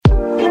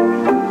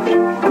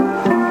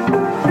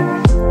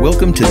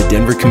Welcome to the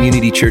Denver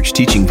Community Church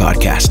Teaching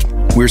Podcast.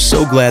 We're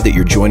so glad that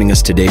you're joining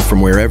us today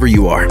from wherever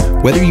you are,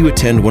 whether you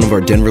attend one of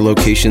our Denver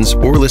locations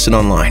or listen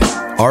online.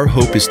 Our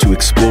hope is to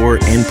explore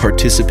and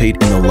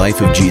participate in the life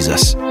of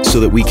Jesus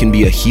so that we can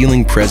be a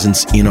healing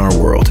presence in our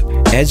world.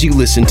 As you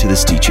listen to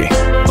this teaching,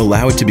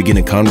 allow it to begin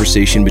a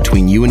conversation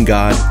between you and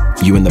God,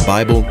 you and the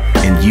Bible,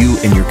 and you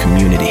and your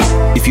community.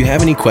 If you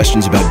have any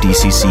questions about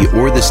DCC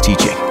or this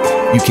teaching,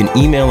 you can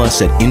email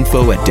us at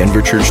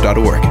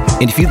info@denverchurch.org.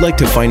 And if you'd like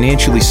to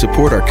financially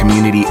support our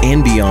community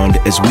and beyond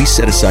as we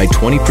set aside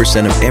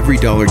 20% of every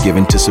dollar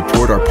given to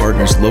support our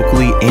partners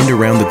locally and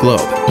around the globe,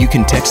 you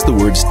can text the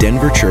words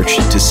Denver Church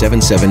to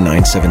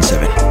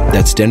 77977.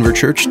 That's Denver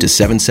Church to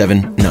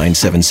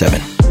 77977.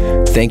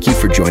 Thank you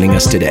for joining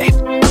us today.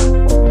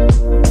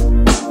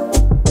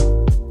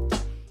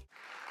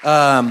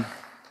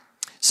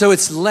 So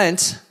it's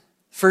Lent,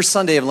 first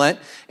Sunday of Lent,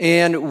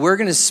 and we're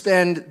going to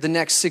spend the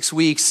next 6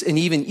 weeks and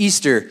even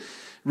Easter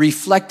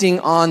reflecting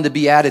on the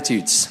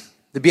beatitudes.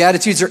 The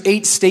beatitudes are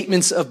 8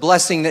 statements of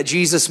blessing that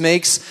Jesus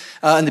makes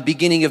in the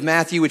beginning of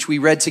Matthew, which we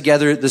read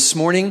together this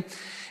morning.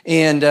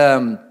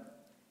 And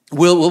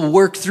we'll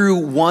work through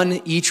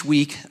one each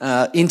week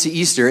into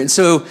Easter. And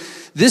so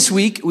this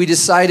week we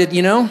decided,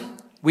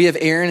 we have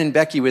Aaron and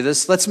Becky with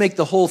us. Let's make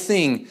the whole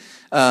thing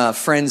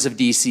friends of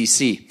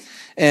DCC.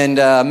 And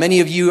many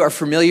of you are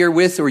familiar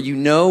with, or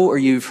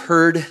you've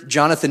heard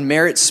Jonathan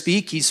Merritt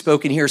speak. He's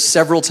spoken here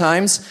several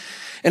times.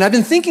 And I've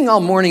been thinking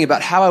all morning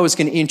about how I was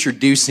going to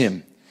introduce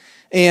him.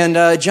 And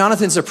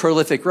Jonathan's a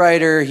prolific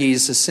writer.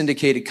 He's a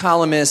syndicated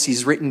columnist.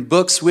 He's written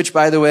books, which,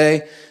 by the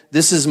way,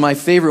 this is my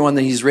favorite one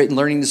that he's written,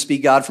 Learning to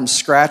Speak God from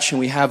Scratch. And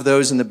we have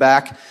those in the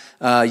back.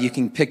 You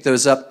can pick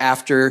those up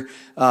after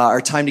our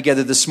time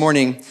together this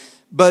morning.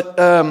 But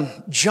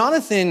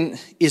Jonathan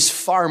is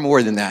far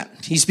more than that.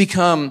 He's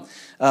become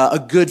a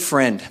good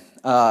friend,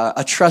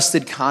 a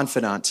trusted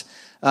confidant.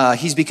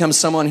 He's become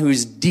someone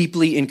who's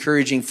deeply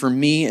encouraging for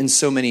me and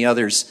so many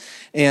others.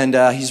 And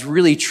he's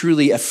really,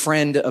 truly a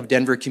friend of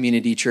Denver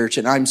Community Church.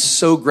 And I'm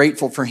so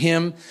grateful for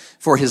him,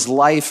 for his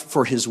life,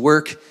 for his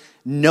work,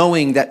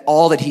 knowing that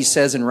all that he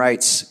says and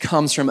writes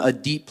comes from a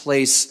deep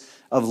place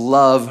of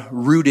love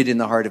rooted in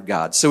the heart of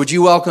God. So would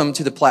you welcome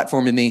to the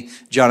platform with me,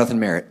 Jonathan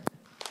Merritt.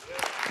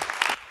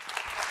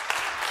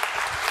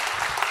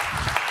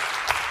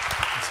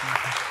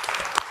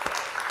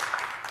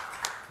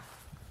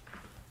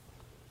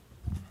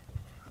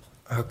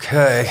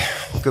 Okay,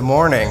 good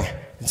morning.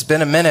 It's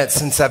been a minute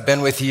since I've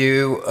been with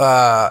you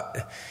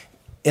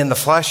in the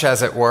flesh,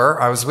 as it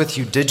were. I was with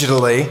you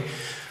digitally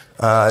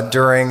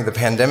during the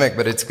pandemic,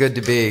 but it's good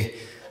to be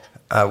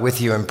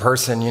with you in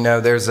person.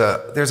 There's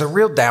a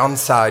real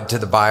downside to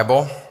the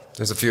Bible.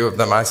 There's a few of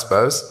them, I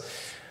suppose.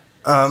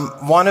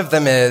 One of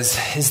them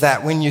is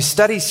that when you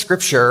study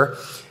Scripture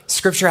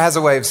has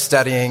a way of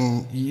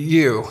studying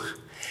you.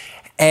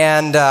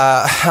 And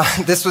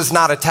this was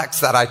not a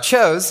text that I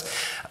chose.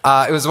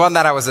 It was one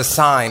that I was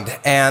assigned,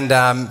 and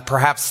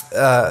perhaps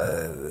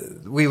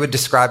we would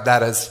describe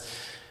that as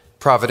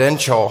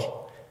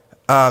providential.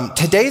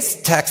 Today's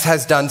text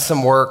has done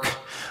some work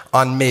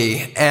on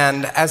me,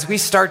 and as we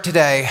start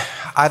today,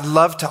 I'd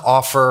love to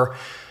offer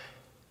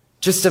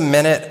just a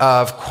minute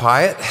of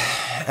quiet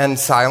and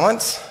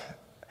silence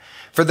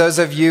for those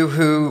of you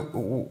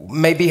who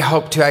maybe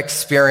hope to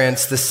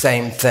experience the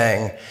same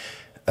thing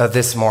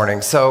this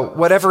morning. So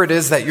whatever it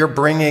is that you're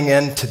bringing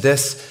into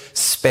this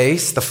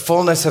space, the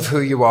fullness of who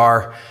you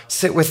are,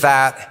 sit with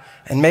that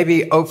and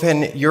maybe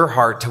open your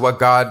heart to what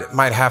God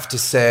might have to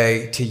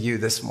say to you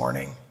this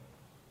morning.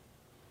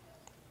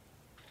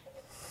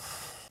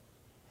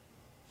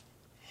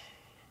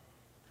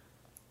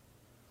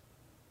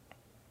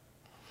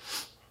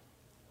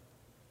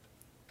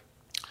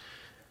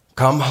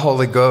 Come,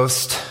 Holy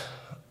Ghost,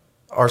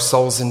 our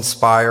souls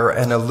inspire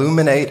and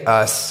illuminate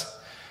us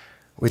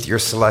with your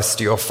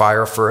celestial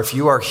fire. For if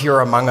you are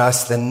here among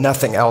us, then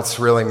nothing else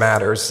really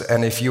matters.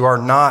 And if you are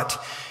not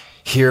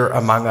here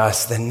among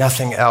us, then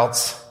nothing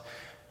else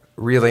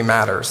really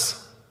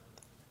matters.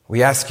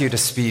 We ask you to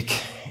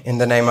speak in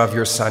the name of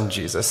your Son,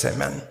 Jesus.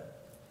 Amen.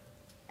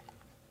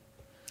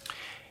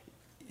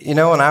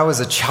 When I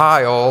was a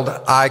child,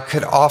 I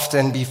could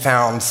often be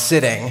found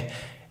sitting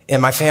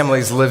in my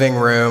family's living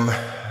room,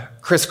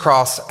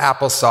 crisscross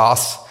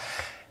applesauce,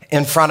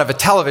 in front of a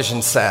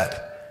television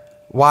set,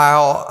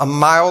 while a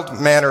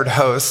mild-mannered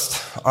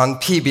host on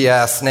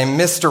PBS named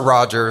Mr.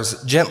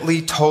 Rogers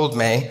gently told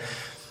me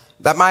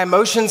that my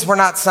emotions were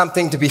not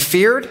something to be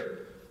feared,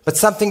 but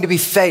something to be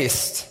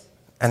faced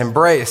and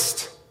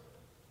embraced.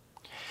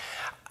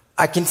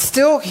 I can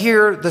still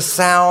hear the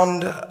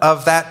sound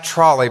of that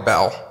trolley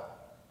bell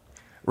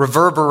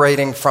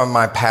reverberating from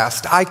my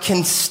past. I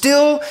can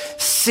still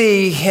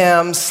see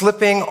him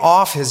slipping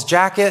off his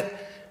jacket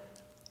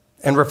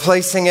and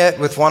replacing it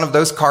with one of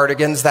those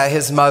cardigans that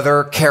his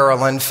mother,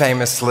 Carolyn,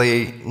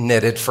 famously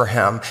knitted for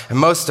him. And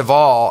most of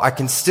all, I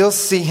can still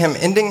see him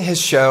ending his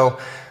show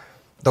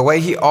the way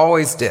he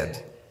always did,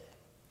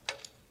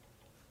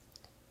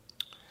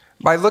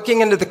 by looking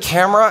into the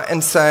camera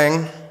and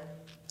saying,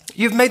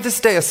 "You've made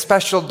this day a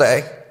special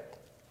day.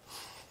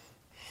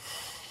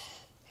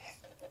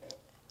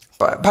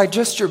 by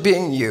just your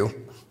being you.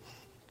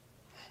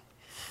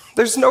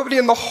 There's nobody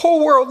in the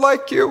whole world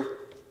like you.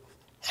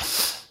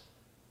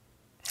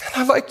 And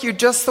I like you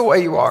just the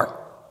way you are.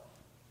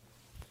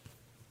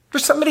 For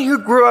somebody who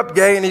grew up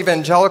gay and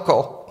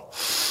evangelical,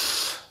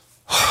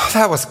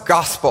 that was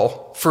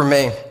gospel for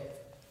me.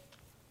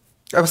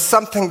 It was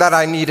something that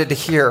I needed to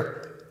hear.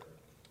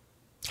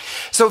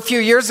 So a few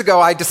years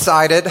ago, I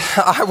decided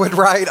I would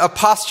write a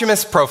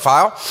posthumous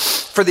profile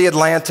for The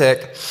Atlantic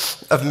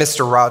of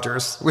Mr.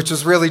 Rogers, which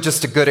was really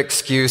just a good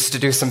excuse to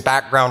do some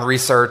background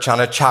research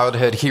on a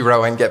childhood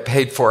hero and get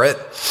paid for it.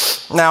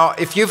 Now,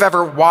 if you've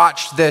ever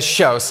watched this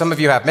show, some of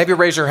you have, maybe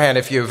raise your hand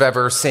if you've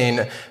ever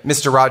seen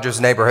Mr.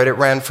 Rogers' Neighborhood. It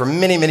ran for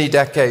many, many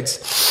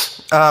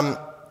decades.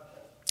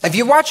 If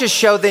you watch this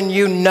show, then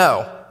you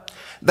know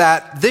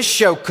that this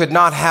show could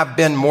not have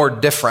been more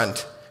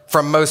different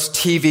from most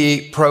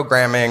TV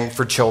programming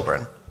for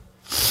children.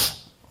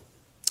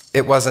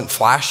 It wasn't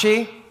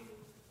flashy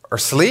or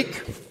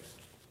sleek.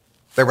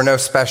 There were no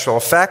special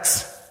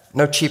effects,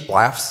 no cheap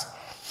laughs,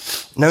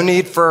 no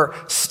need for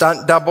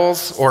stunt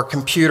doubles or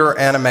computer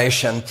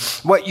animation.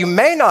 What you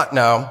may not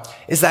know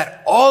is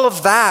that all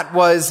of that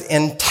was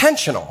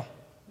intentional.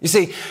 You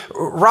see,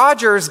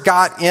 Rogers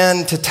got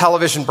into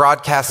television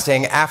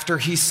broadcasting after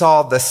he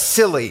saw the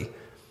silly,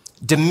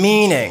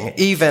 demeaning,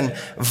 even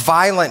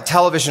violent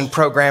television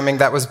programming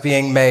that was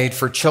being made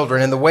for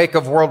children. In the wake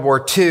of World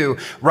War II,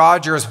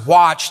 Rogers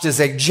watched as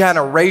a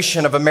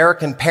generation of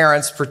American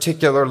parents,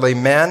 particularly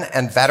men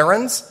and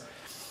veterans,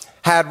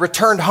 had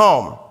returned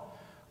home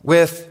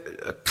with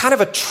kind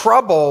of a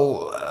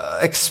trouble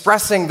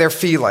expressing their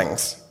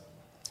feelings.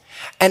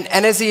 And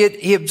as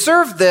he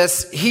observed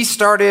this, he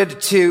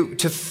started to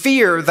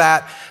fear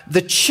that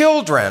the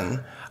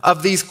children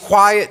of these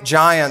quiet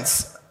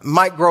giants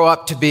might grow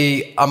up to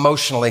be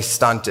emotionally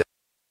stunted.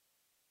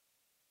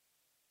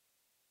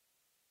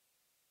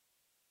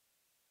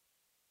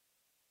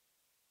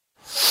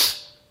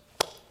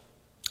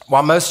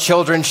 While most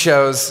children's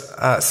shows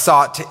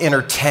sought to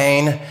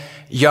entertain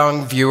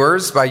young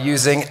viewers by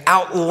using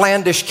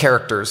outlandish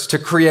characters to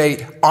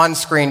create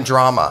on-screen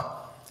drama,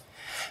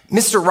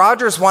 Mr.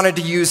 Rogers wanted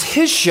to use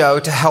his show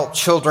to help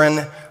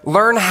children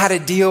learn how to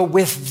deal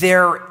with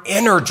their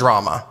inner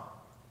drama.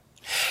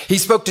 He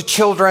spoke to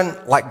children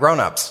like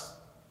grown-ups.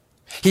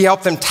 He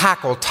helped them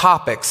tackle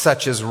topics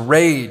such as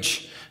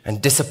rage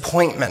and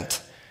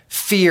disappointment,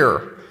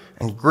 fear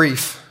and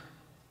grief.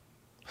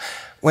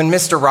 When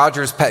Mr.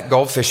 Rogers' pet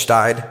goldfish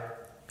died,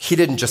 he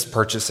didn't just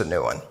purchase a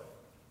new one.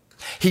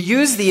 He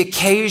used the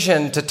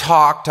occasion to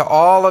talk to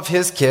all of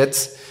his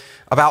kids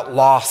about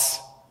loss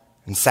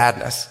and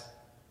sadness.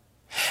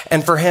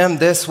 And for him,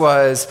 this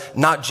was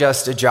not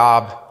just a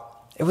job.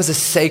 It was a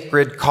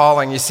sacred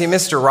calling. You see,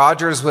 Mr.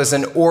 Rogers was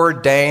an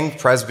ordained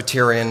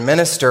Presbyterian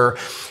minister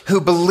who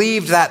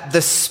believed that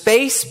the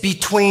space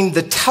between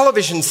the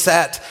television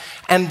set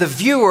and the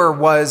viewer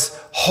was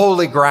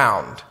holy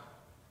ground.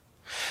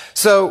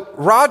 So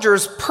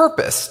Rogers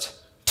purposed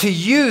to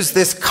use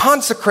this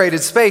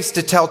consecrated space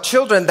to tell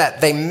children that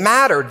they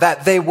mattered,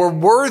 that they were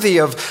worthy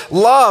of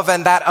love,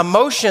 and that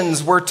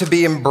emotions were to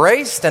be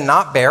embraced and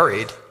not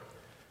buried.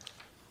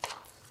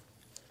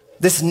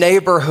 This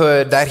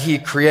neighborhood that he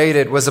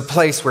created was a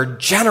place where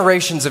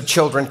generations of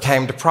children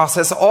came to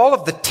process all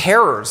of the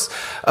terrors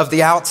of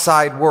the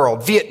outside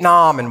world.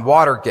 Vietnam and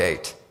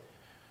Watergate,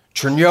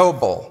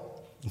 Chernobyl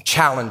and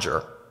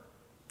Challenger,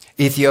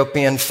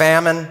 Ethiopian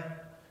famine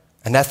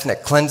and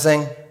ethnic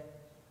cleansing,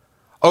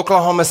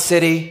 Oklahoma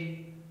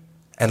City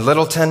and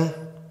Littleton,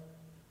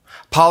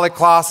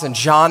 Polyclos and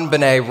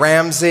JonBenet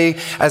Ramsey.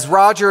 As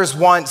Rogers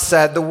once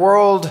said, the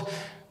world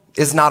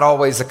is not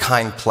always a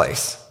kind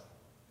place.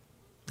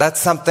 That's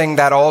something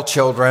that all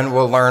children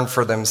will learn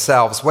for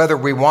themselves, whether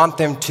we want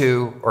them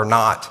to or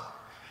not.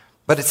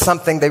 But it's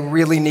something they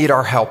really need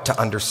our help to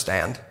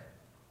understand.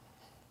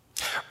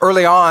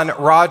 Early on,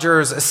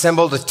 Rogers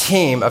assembled a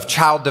team of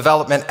child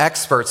development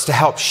experts to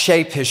help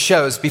shape his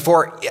shows.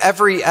 Before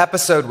every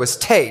episode was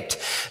taped,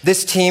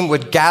 this team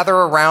would gather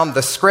around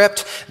the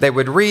script, they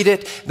would read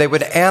it, they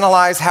would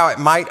analyze how it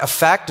might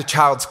affect a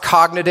child's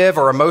cognitive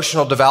or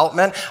emotional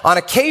development. On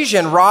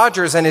occasion,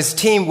 Rogers and his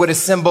team would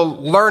assemble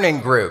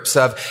learning groups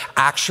of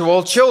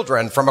actual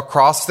children from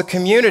across the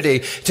community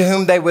to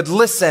whom they would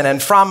listen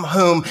and from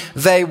whom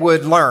they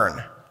would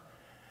learn.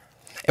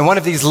 In one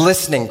of these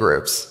listening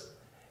groups,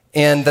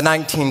 in the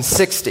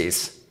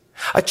 1960s,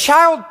 a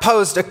child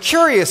posed a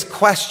curious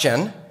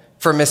question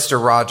for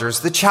Mr. Rogers.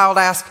 The child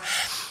asked,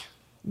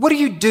 "What do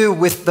you do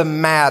with the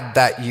mad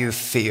that you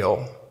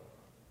feel?"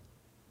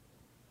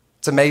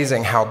 It's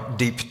amazing how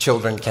deep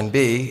children can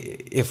be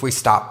if we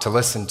stop to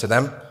listen to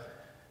them.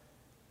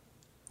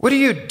 What do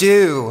you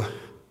do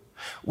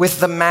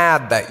with the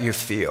mad that you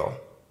feel?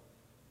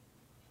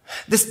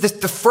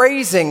 The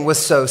phrasing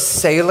was so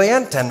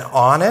salient and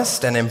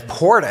honest and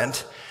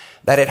important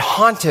that it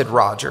haunted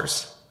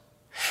Rogers.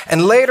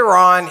 And later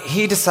on,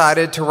 he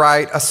decided to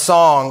write a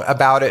song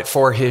about it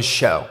for his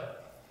show.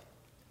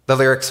 The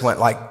lyrics went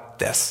like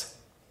this.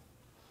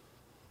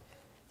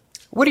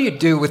 What do you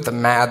do with the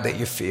mad that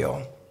you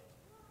feel?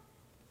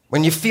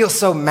 When you feel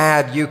so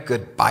mad you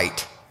could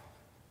bite.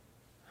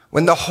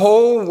 When the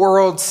whole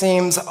world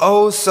seems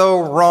oh so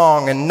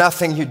wrong and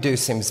nothing you do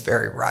seems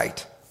very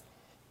right.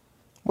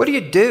 What do?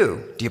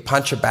 Do you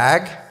punch a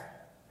bag?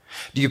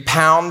 Do you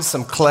pound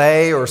some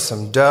clay or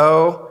some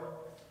dough?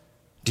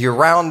 Do you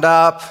round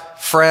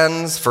up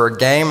friends for a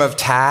game of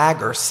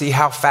tag or see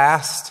how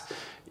fast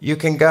you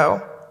can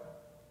go?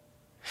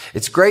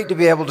 It's great to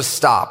be able to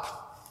stop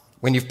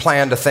when you've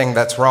planned a thing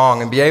that's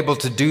wrong and be able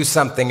to do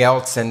something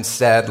else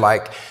instead,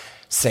 like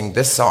sing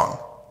this song.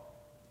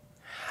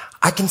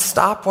 I can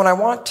stop when I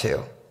want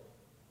to.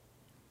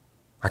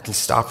 I can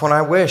stop when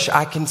I wish.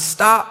 I can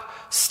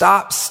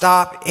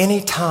stop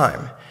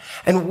anytime.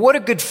 And what a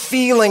good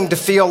feeling to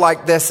feel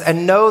like this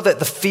and know that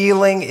the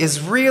feeling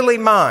is really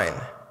mine.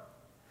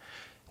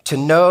 To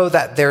know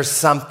that there's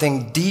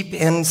something deep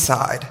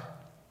inside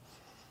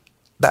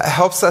that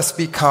helps us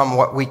become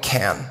what we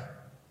can.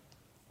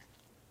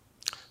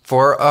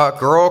 For a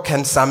girl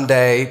can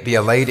someday be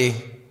a lady,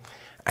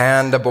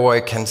 and a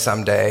boy can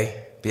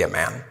someday be a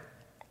man.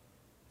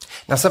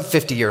 Now, some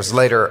 50 years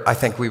later, I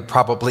think we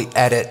probably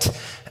edit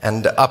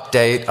and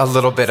update a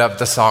little bit of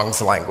the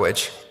song's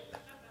language.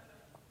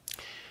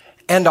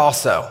 And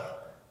also,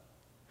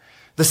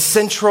 the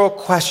central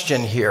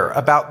question here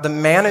about the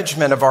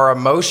management of our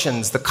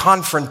emotions, the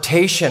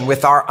confrontation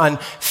with our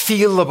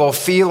unfeelable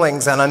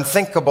feelings and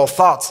unthinkable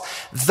thoughts,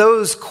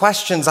 those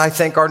questions, I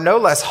think, are no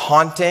less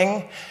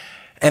haunting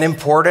and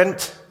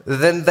important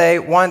than they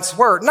once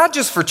were, not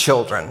just for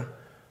children,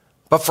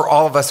 but for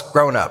all of us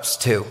grown-ups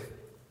too.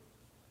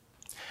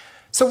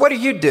 So what do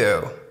you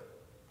do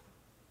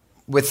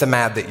with the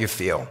mad that you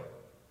feel,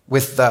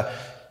 with the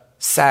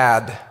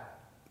sad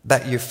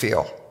that you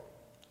feel?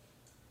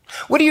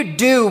 What do you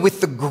do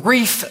with the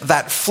grief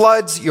that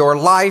floods your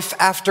life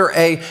after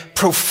a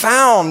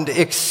profound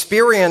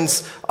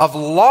experience of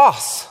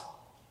loss?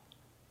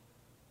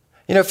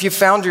 You know, if you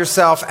found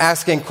yourself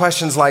asking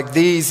questions like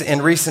these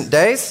in recent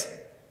days,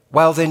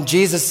 well, then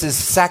Jesus'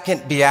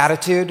 second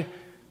beatitude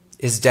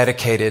is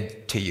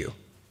dedicated to you.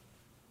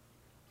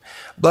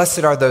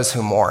 Blessed are those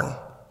who mourn,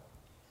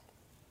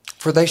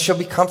 for they shall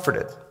be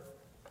comforted.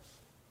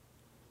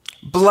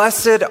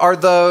 Blessed are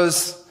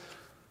those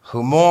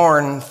who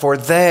mourn, for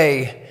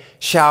they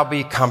shall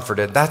be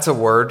comforted. That's a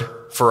word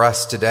for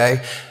us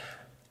today.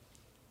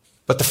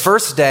 But the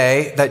first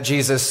day that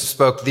Jesus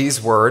spoke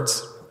these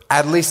words,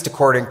 at least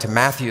according to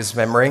Matthew's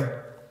memory,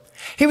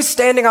 he was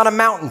standing on a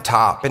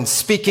mountaintop and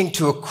speaking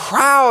to a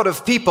crowd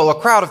of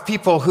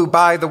people who,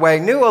 by the way,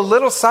 knew a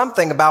little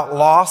something about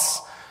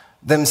loss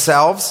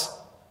themselves.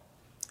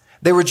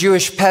 They were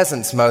Jewish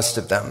peasants, most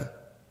of them.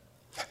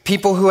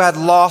 People who had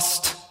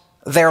lost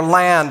their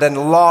land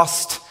and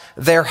lost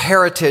their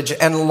heritage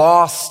and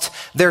lost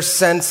their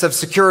sense of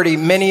security.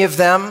 Many of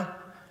them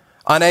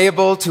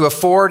unable to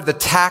afford the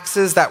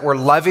taxes that were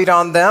levied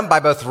on them by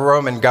both the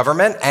Roman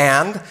government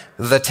and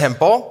the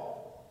temple,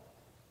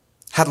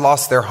 had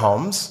lost their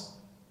homes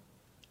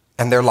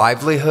and their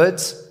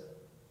livelihoods.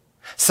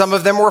 Some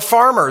of them were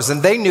farmers,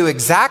 and they knew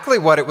exactly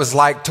what it was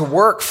like to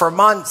work for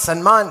months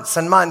and months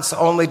and months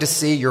only to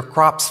see your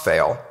crops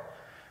fail,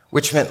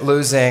 which meant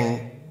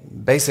losing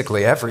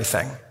basically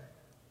everything.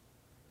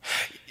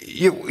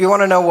 You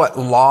want to know what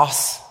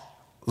loss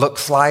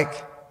looks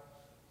like?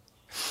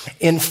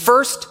 In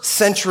first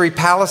century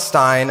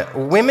Palestine,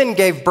 women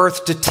gave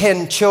birth to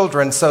 10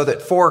 children so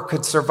that 4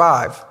 could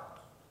survive.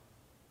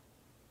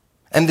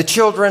 And the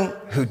children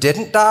who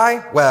didn't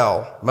die,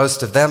 well,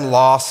 most of them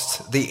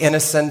lost the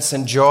innocence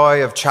and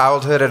joy of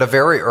childhood at a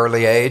very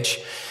early age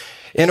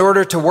in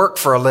order to work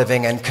for a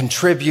living and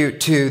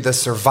contribute to the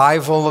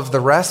survival of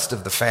the rest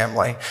of the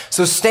family.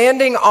 So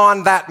standing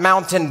on that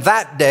mountain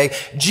that day,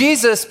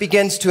 Jesus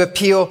begins to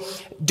appeal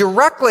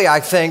directly, I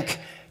think,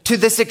 to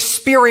this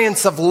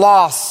experience of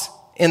loss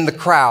in the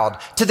crowd,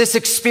 to this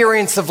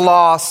experience of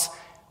loss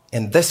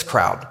in this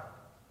crowd.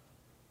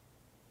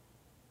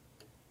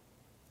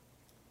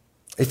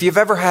 If you've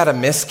ever had a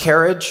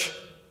miscarriage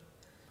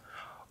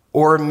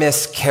or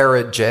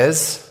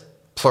miscarriages,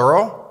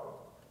 plural,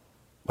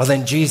 well,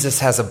 then Jesus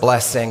has a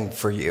blessing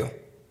for you.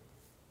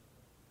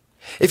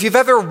 If you've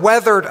ever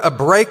weathered a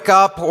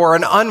breakup or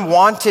an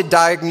unwanted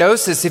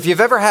diagnosis, if you've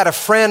ever had a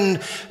friend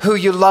who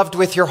you loved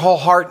with your whole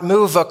heart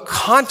move a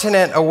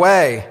continent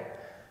away,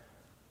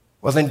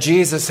 well, then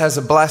Jesus has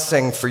a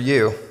blessing for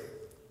you.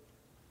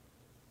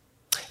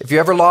 If you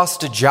ever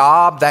lost a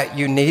job that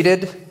you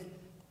needed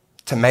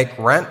to make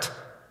rent,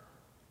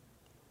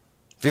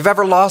 if you've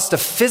ever lost a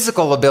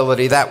physical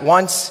ability that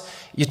once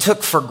you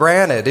took for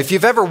granted, if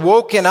you've ever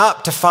woken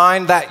up to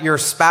find that your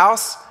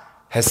spouse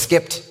has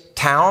skipped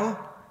town,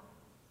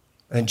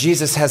 then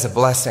Jesus has a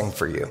blessing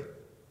for you.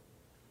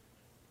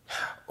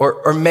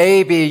 Or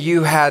maybe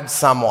you had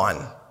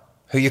someone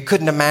who you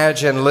couldn't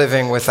imagine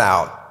living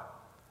without,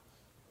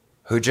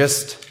 who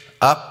just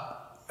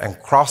up and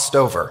crossed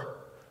over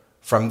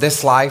from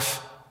this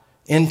life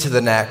into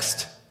the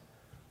next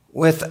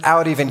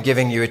without even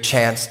giving you a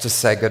chance to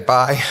say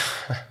goodbye.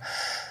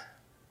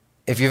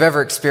 If you've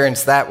ever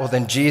experienced that, well,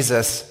 then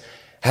Jesus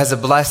has a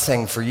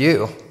blessing for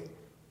you.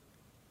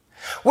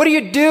 What do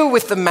you do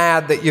with the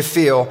mad that you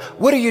feel?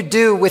 What do you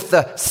do with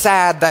the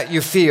sad that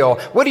you feel?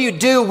 What do you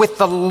do with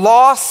the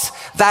loss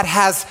that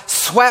has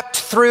swept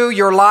through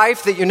your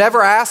life that you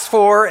never asked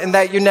for and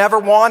that you never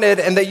wanted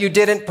and that you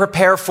didn't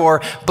prepare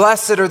for?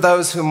 Blessed are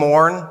those who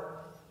mourn,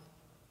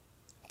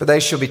 for they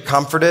shall be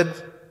comforted.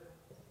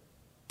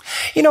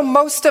 You know,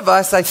 most of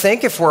us, I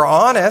think, if we're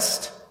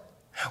honest,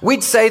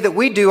 we'd say that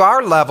we do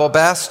our level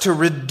best to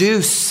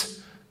reduce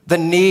the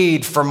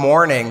need for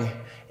mourning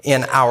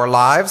in our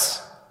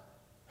lives.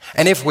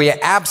 And if we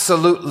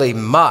absolutely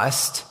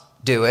must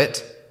do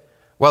it,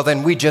 well,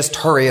 then we just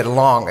hurry it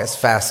along as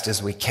fast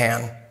as we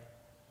can.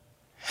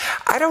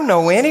 I don't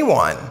know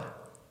anyone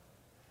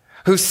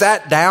who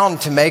sat down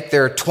to make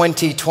their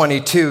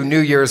 2022 New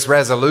Year's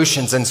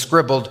resolutions and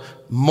scribbled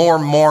more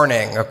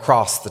mourning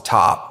across the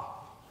top.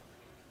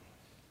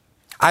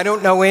 I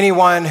don't know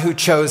anyone who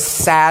chose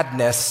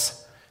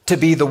sadness to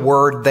be the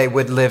word they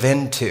would live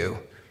into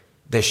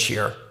this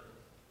year.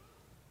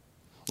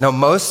 No,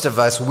 most of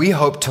us, we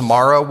hope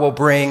tomorrow will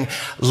bring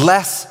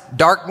less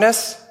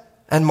darkness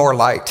and more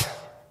light,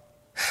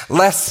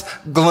 less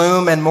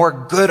gloom and more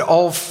good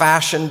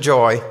old-fashioned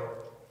joy.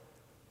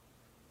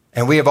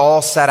 And we have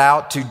all set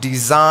out to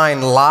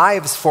design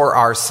lives for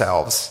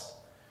ourselves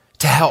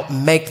to help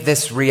make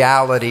this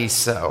reality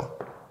so.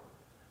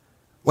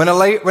 When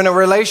a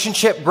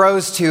relationship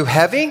grows too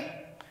heavy,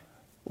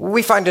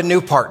 we find a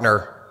new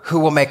partner who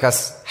will make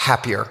us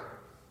happier.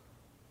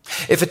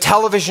 If a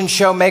television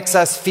show makes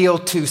us feel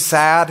too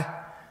sad,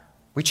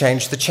 we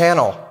change the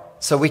channel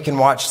so we can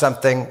watch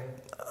something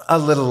a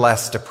little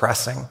less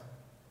depressing.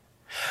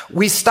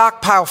 We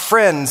stockpile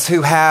friends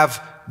who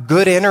have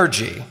good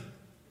energy.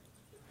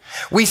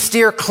 We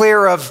steer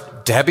clear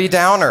of Debbie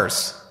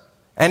Downers.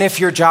 And if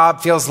your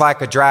job feels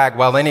like a drag,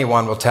 well,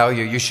 anyone will tell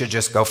you should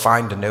just go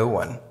find a new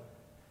one.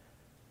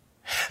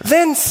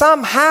 Then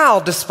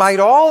somehow,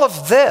 despite all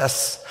of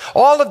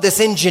this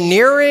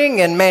engineering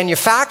and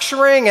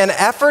manufacturing and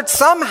effort,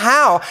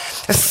 somehow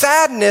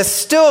sadness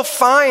still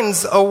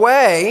finds a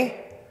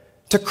way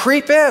to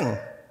creep in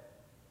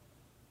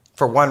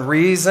for one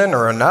reason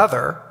or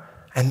another.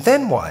 And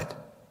then what?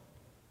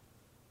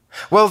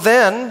 Well,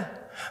 then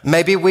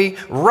maybe we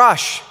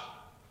rush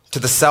to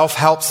the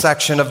self-help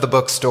section of the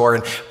bookstore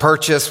and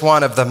purchase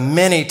one of the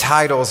many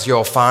titles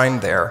you'll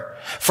find there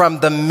from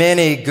the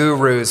many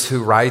gurus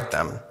who write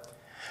them.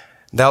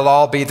 They'll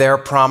all be there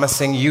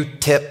promising you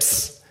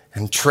tips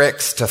and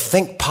tricks to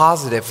think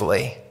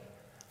positively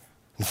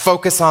and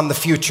focus on the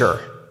future,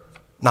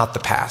 not the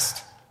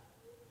past.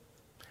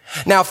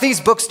 Now, if these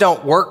books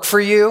don't work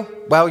for you,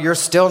 well, you're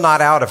still not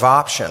out of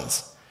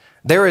options.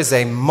 There is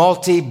a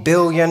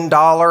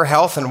multi-billion-dollar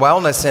health and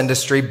wellness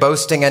industry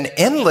boasting an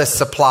endless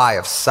supply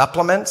of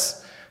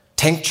supplements,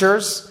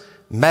 tinctures,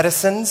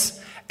 medicines,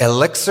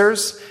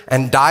 elixirs,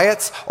 and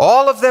diets,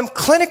 all of them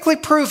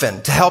clinically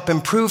proven to help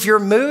improve your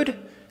mood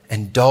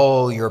and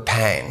dull your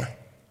pain.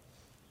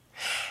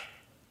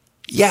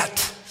 Yet,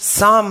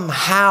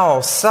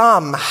 somehow,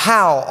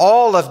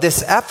 all of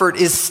this effort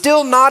is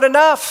still not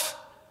enough.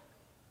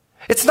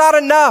 It's not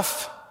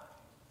enough.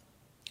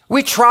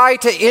 We try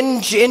to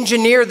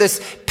engineer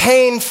this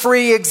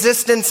pain-free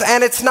existence,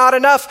 and it's not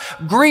enough.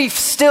 Grief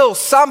still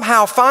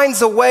somehow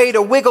finds a way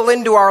to wiggle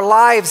into our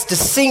lives, to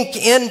sink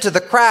into the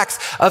cracks.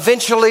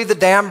 Eventually, the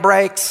dam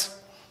breaks.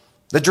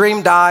 The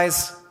dream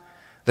dies.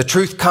 The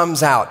truth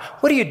comes out.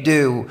 What do you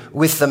do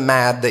with the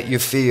mad that you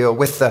feel,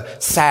 with the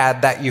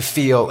sad that you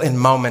feel in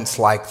moments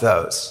like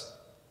those?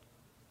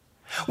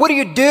 What do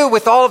you do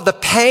with all of the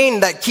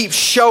pain that keeps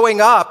showing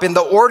up in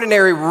the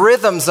ordinary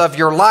rhythms of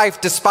your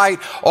life despite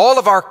all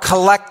of our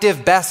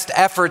collective best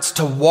efforts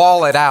to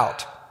wall it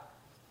out?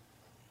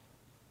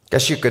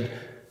 Guess you could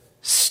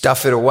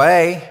stuff it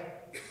away,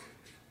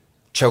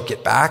 choke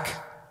it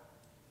back,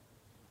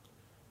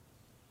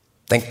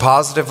 think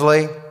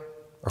positively,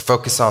 or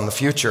focus on the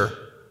future.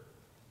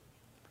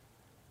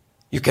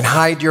 You can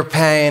hide your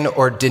pain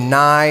or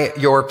deny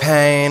your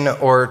pain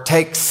or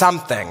take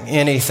something,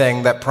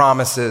 anything that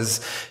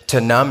promises to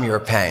numb your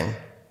pain.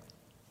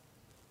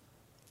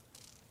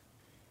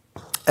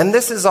 And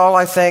this is all,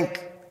 I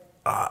think,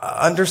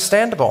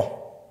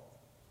 understandable.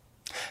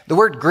 The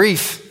word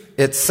grief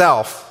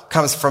itself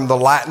comes from the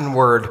Latin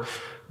word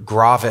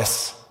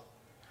gravis.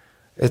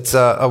 It's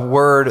a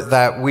word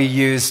that we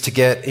use to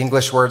get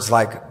English words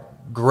like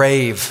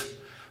grave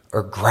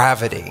or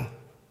gravity.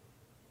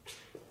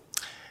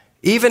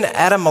 Even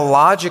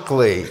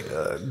etymologically,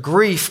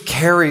 grief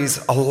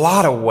carries a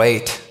lot of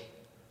weight.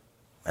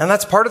 And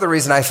that's part of the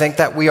reason I think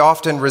that we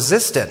often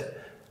resist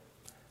it.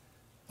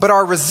 But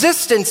our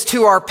resistance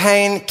to our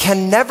pain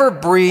can never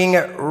bring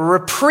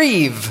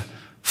reprieve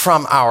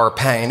from our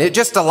pain. It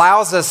just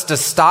allows us to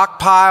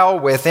stockpile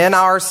within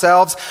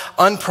ourselves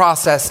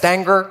unprocessed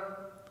anger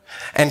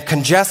and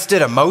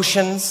congested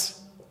emotions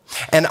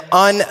and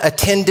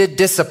unattended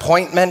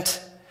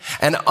disappointment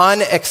and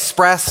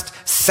unexpressed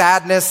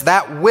sadness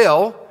that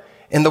will,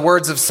 in the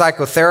words of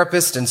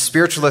psychotherapist and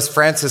spiritualist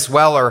Francis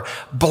Weller,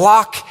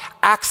 block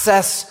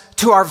access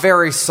to our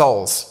very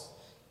souls.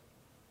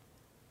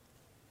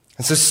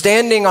 And so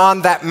standing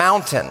on that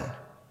mountain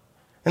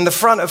in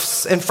front of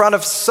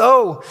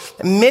so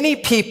many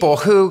people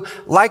who,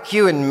 like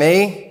you and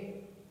me,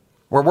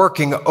 were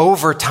working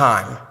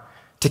overtime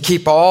to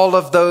keep all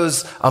of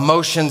those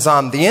emotions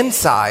on the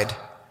inside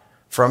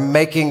from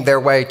making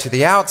their way to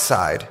the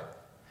outside.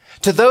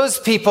 To those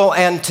people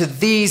and to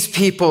these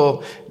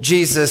people,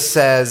 Jesus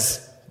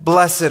says,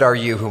 "Blessed are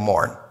you who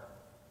mourn.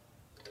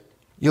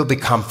 You'll be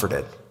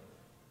comforted."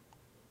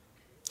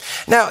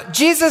 Now,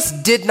 Jesus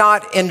did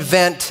not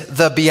invent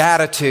the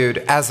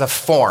beatitude as a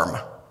form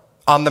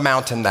on the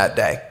mountain that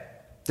day.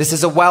 This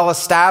is a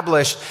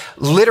well-established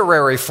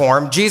literary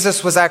form.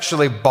 Jesus was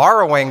actually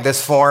borrowing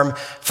this form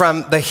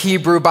from the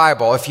Hebrew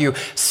Bible. If you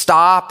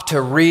stop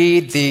to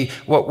read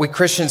what we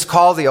Christians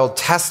call the Old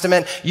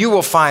Testament, you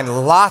will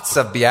find lots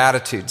of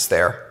beatitudes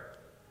there.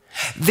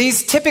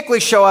 These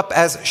typically show up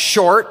as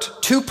short,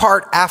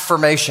 two-part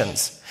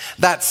affirmations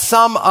that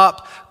sum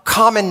up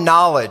common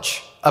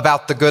knowledge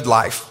about the good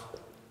life.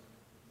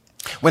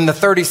 When the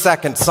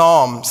 32nd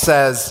Psalm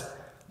says,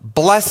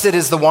 "Blessed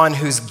is the one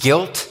whose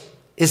guilt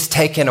is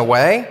taken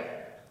away,"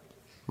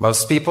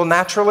 most people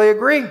naturally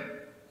agree.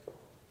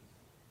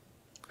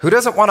 Who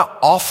doesn't want to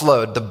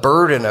offload the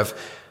burden of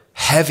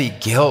heavy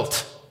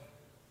guilt?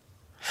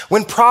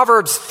 When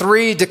Proverbs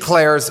 3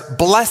 declares,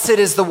 "Blessed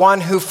is the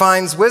one who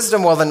finds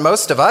wisdom," well, then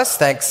most of us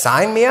think,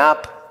 sign me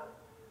up.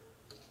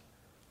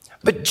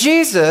 But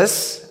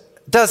Jesus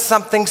does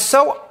something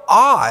so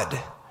odd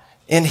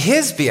in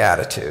his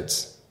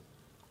Beatitudes.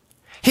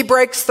 He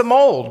breaks the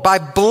mold by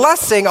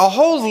blessing a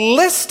whole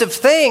list of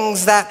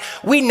things that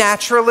we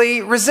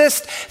naturally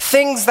resist.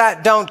 Things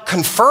that don't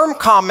confirm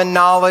common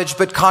knowledge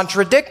but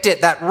contradict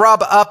it, that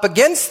rub up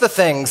against the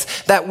things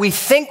that we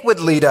think would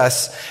lead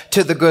us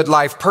to the good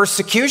life.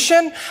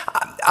 Persecution,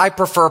 I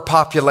prefer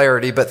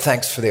popularity, but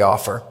thanks for the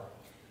offer.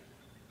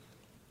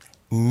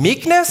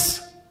 Meekness,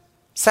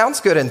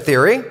 sounds good in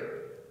theory,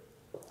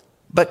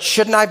 but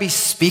shouldn't I be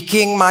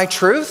speaking my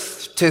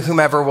truth to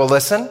whomever will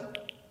listen?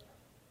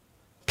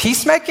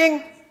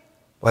 Peacemaking?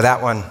 Well,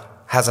 that one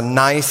has a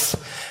nice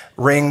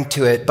ring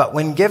to it. But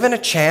when given a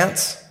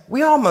chance,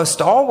 we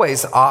almost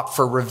always opt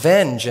for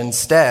revenge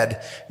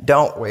instead,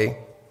 don't we?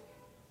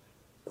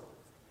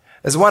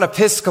 As one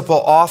Episcopal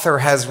author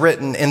has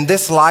written, in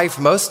this life,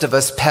 most of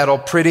us pedal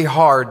pretty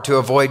hard to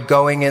avoid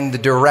going in the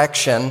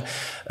direction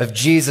of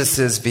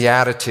Jesus'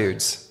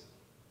 Beatitudes.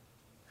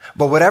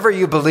 But whatever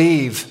you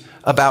believe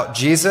about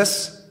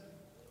Jesus,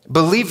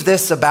 believe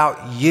this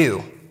about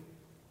you.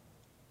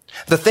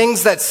 The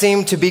things that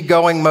seem to be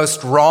going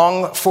most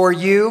wrong for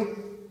you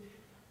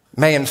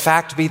may in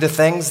fact be the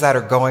things that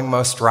are going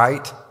most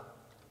right.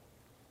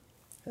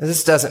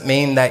 This doesn't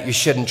mean that you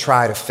shouldn't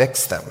try to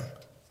fix them.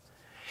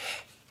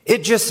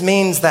 It just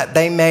means that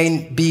they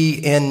may be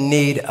in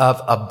need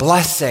of a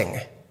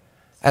blessing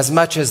as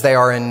much as they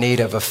are in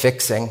need of a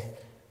fixing,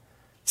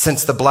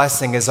 since the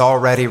blessing is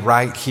already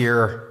right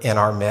here in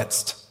our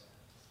midst.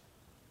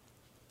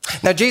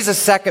 Now, Jesus'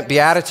 second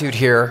beatitude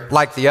here,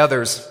 like the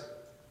others,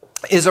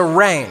 is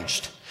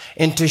arranged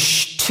into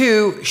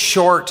two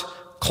short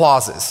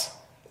clauses.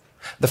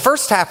 The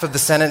first half of the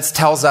sentence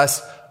tells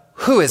us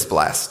who is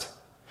blessed,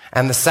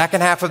 and the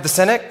second half of the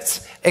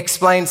sentence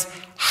explains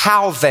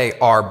how they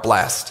are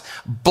blessed.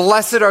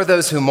 Blessed are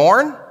those who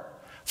mourn,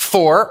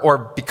 for or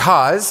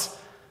because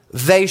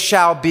they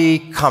shall be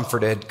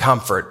comforted.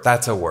 Comfort,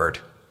 that's a word.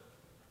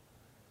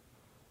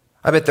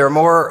 I bet there are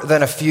more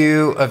than a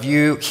few of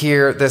you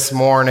here this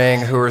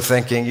morning who are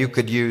thinking you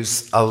could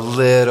use a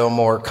little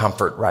more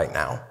comfort right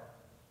now.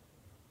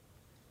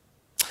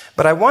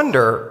 But I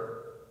wonder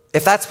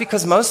if that's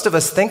because most of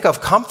us think of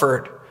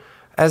comfort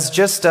as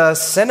just a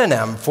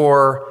synonym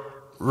for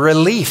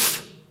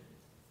relief.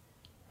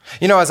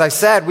 You know, as I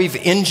said, we've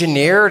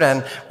engineered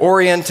and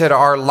oriented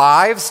our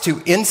lives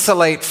to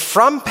insulate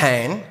from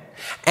pain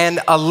and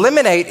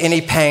eliminate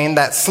any pain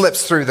that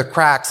slips through the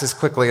cracks as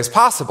quickly as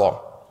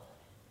possible.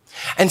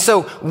 And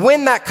so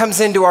when that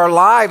comes into our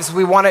lives,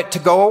 we want it to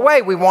go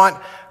away. We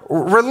want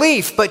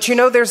relief. But you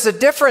know, there's a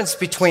difference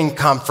between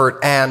comfort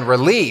and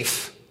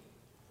relief.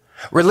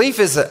 Relief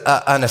is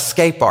an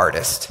escape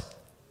artist.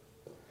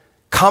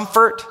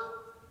 Comfort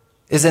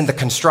is in the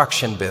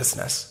construction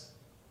business.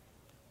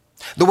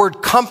 The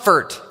word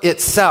comfort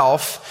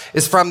itself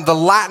is from the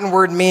Latin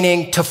word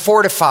meaning to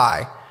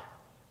fortify,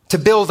 to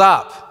build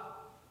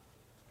up.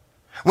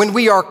 When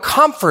we are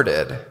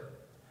comforted,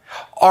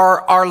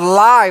 our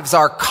lives,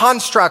 our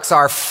constructs,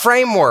 our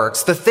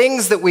frameworks, the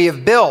things that we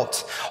have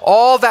built,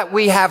 all that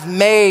we have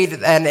made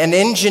and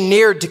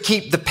engineered to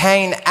keep the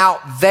pain out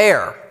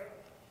there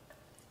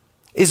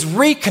is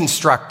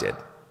reconstructed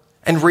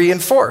and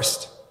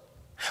reinforced.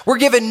 We're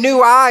given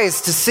new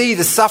eyes to see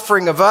the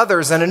suffering of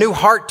others and a new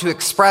heart to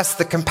express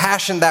the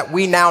compassion that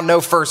we now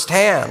know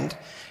firsthand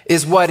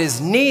is what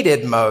is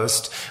needed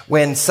most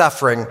when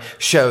suffering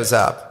shows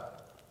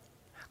up.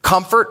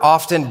 Comfort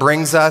often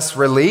brings us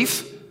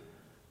relief,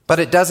 but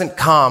it doesn't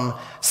come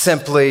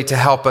simply to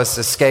help us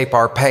escape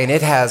our pain.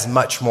 It has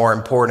much more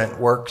important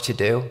work to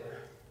do.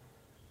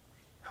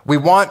 We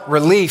want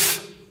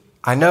relief.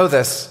 I know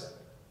this.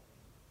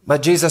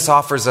 But Jesus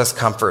offers us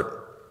comfort.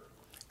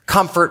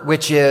 Comfort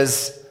which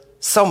is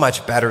so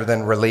much better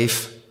than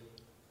relief.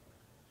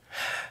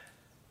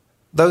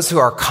 Those who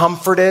are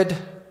comforted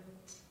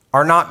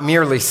are not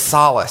merely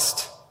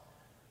solaced.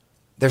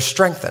 They're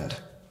strengthened,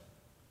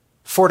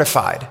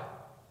 fortified,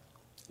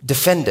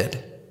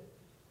 defended,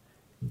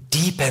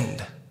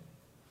 deepened,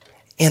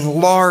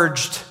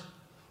 enlarged,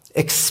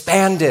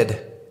 expanded,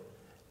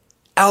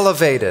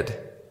 elevated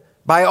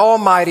by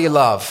almighty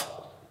love,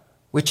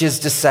 which is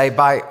to say,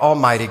 by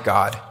Almighty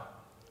God.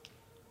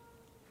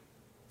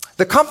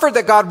 The comfort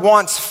that God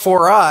wants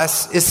for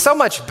us is so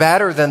much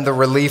better than the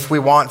relief we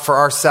want for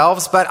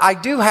ourselves, but I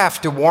do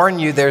have to warn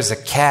you there's a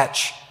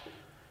catch.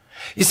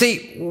 You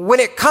see, when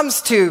it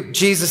comes to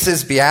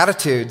Jesus'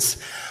 Beatitudes,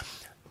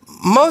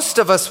 most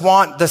of us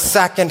want the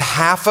second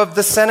half of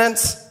the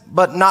sentence,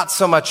 but not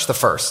so much the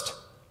first.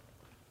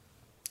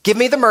 Give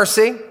me the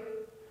mercy.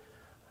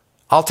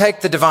 I'll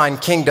take the divine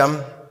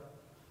kingdom.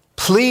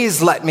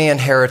 Please let me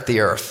inherit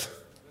the earth.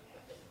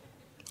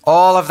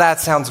 All of that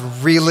sounds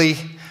really,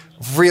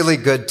 really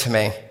good to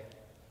me.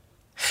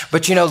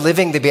 But you know,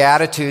 living the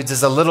Beatitudes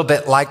is a little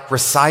bit like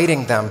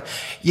reciting them.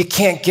 You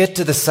can't get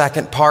to the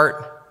second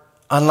part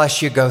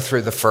unless you go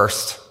through the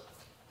first.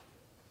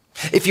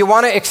 If you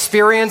want to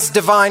experience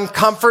divine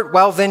comfort,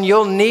 well, then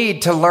you'll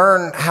need to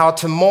learn how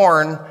to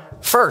mourn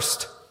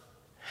first.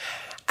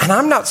 And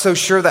I'm not so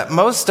sure that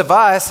most of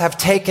us have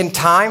taken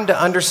time to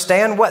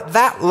understand what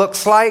that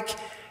looks like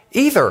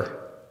either.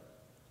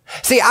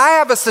 See, I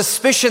have a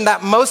suspicion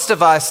that most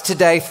of us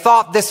today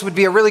thought this would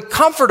be a really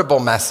comfortable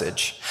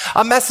message,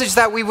 a message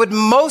that we would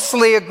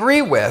mostly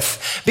agree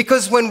with,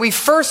 because when we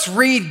first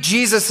read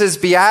Jesus'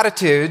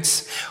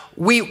 Beatitudes,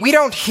 we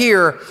don't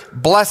hear,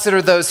 blessed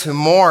are those who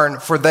mourn,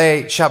 for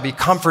they shall be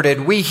comforted.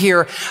 We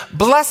hear,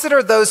 blessed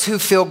are those who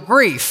feel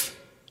grief,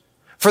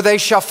 for they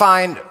shall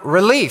find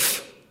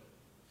relief.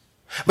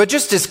 But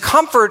just as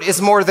comfort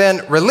is more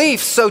than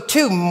relief, so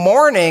too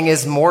mourning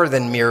is more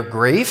than mere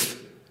grief.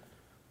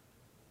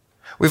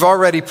 We've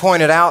already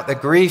pointed out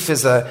that grief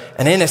is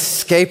an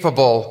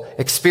inescapable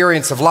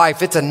experience of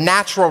life. It's a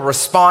natural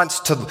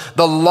response to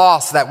the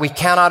loss that we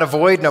cannot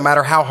avoid no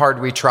matter how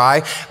hard we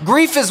try.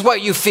 Grief is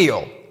what you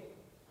feel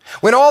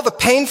when all the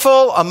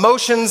painful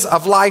emotions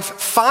of life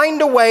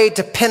find a way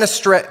to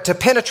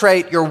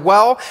penetrate your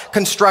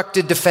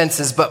well-constructed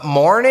defenses. But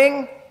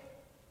mourning,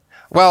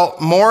 well,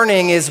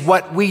 mourning is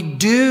what we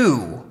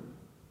do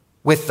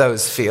with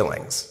those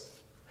feelings.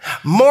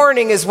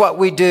 Mourning is what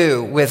we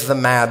do with the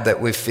mad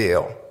that we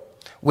feel,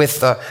 with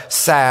the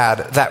sad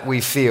that we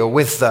feel,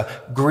 with the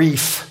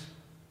grief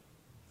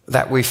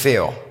that we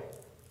feel.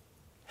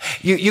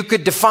 You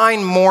could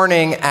define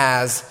mourning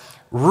as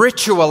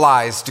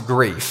ritualized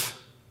grief,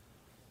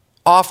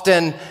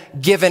 often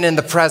given in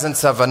the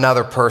presence of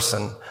another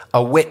person,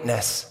 a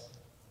witness.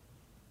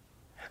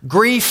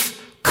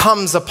 Grief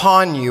comes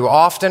upon you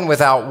often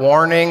without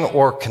warning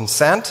or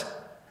consent,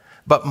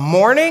 but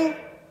mourning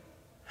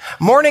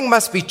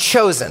must be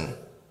chosen,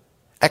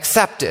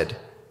 accepted,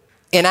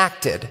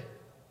 enacted.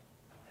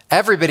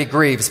 Everybody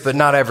grieves, but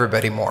not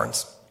everybody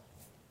mourns.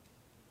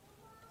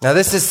 Now,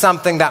 this is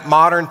something that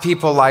modern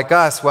people like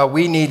us, well,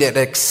 we need it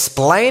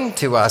explained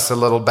to us a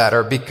little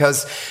better,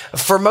 because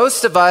for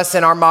most of us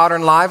in our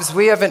modern lives,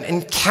 we haven't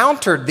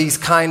encountered these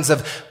kinds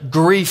of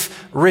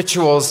grief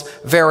rituals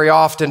very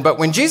often. But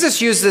when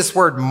Jesus used this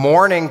word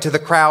mourning to the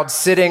crowd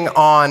sitting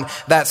on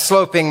that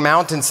sloping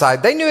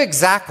mountainside, they knew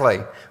exactly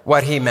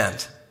what he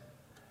meant.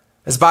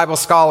 As Bible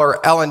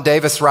scholar Ellen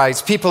Davis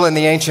writes, people in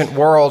the ancient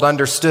world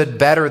understood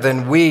better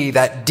than we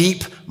that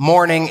deep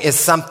mourning is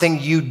something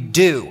you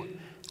do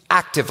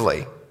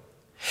actively.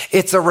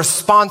 It's a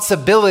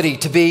responsibility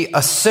to be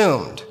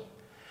assumed.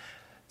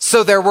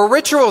 So there were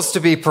rituals to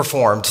be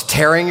performed: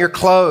 tearing your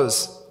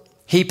clothes,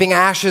 heaping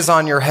ashes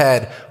on your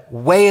head,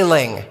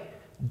 wailing,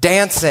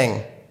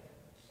 dancing,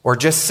 or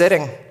just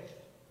sitting.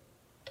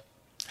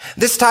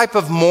 This type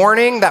of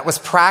mourning that was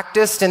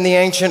practiced in the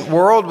ancient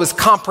world was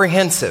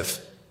comprehensive.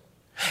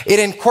 It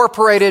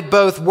incorporated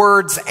both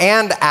words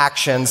and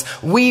actions,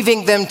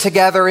 weaving them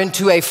together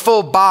into a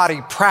full body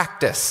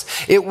practice.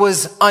 It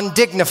was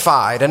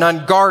undignified and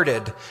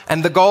unguarded,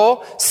 and the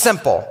goal,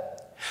 simple: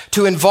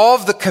 to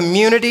involve the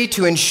community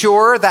to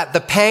ensure that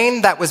the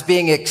pain that was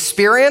being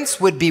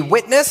experienced would be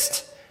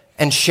witnessed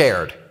and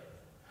shared.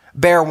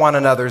 Bear one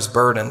another's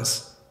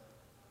burdens.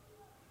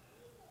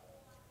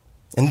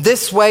 In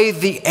this way,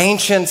 the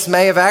ancients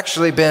may have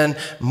actually been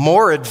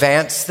more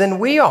advanced than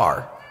we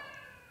are.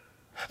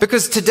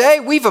 Because today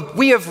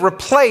we have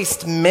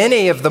replaced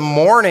many of the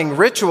mourning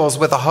rituals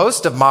with a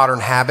host of modern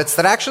habits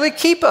that actually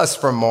keep us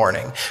from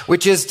mourning,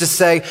 which is to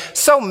say,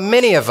 so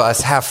many of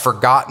us have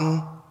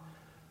forgotten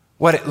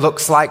what it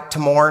looks like to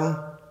mourn,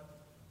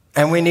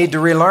 and we need to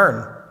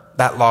relearn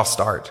that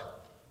lost art.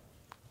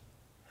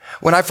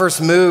 When I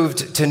first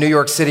moved to New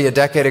York City a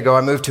decade ago,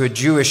 I moved to a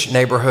Jewish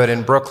neighborhood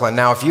in Brooklyn.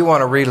 Now, if you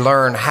want to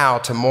relearn how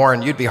to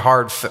mourn, you'd be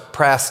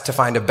hard-pressed to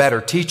find a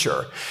better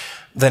teacher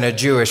than a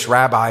Jewish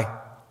rabbi.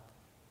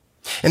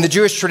 In the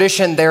Jewish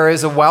tradition, there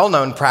is a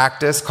well-known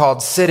practice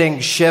called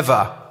sitting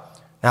Shiva,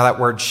 Now that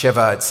word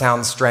Shiva, it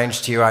sounds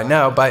strange to you, I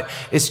know, but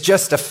it's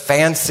just a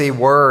fancy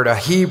word, a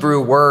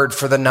Hebrew word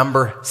for the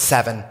number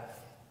 7.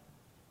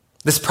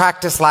 This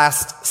practice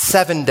lasts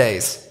 7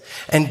 days,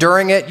 and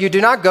during it, you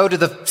do not go to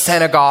the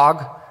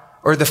synagogue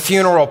or the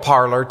funeral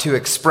parlor to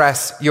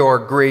express your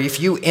grief.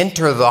 You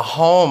enter the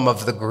home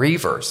of the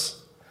grievers.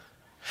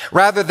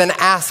 Rather than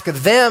ask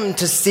them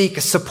to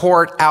seek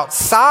support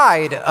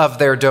outside of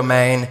their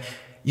domain,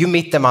 you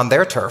meet them on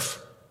their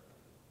turf,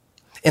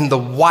 in the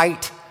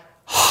white,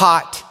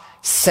 hot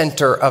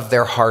center of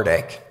their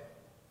heartache.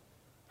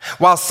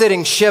 While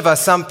sitting Shiva,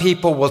 some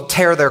people will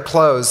tear their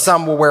clothes.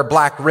 Some will wear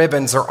black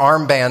ribbons or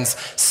armbands.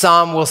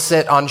 Some will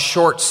sit on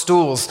short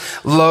stools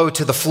low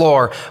to the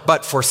floor.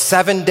 But for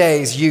 7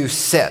 days, you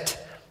sit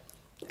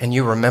and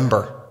you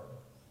remember.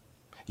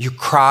 You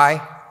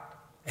cry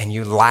and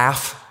you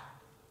laugh,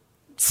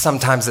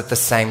 sometimes at the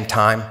same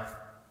time.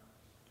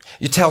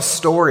 You tell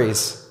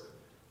stories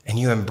and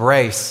you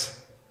embrace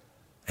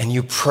and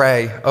you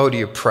pray. Oh, do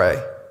you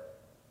pray?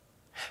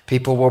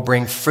 People will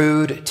bring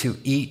food to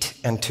eat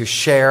and to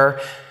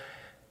share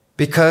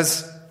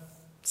because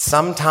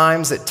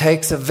sometimes it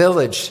takes a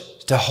village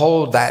to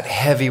hold that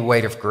heavy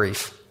weight of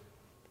grief.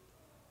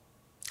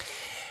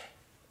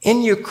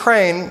 In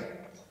Ukraine,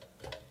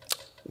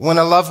 when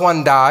a loved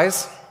one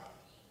dies,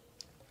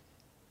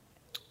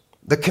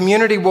 the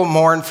community will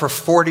mourn for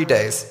 40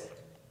 days.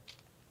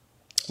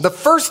 The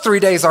first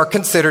 3 days are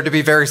considered to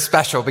be very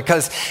special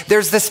because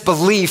there's this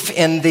belief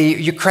in the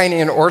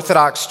Ukrainian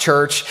Orthodox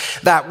Church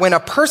that when a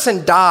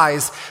person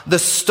dies,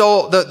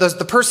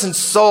 the person's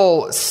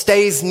soul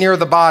stays near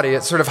the body.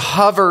 It sort of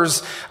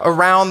hovers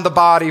around the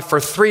body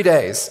for 3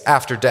 days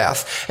after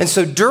death. And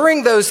so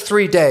during those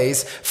 3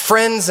 days,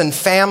 friends and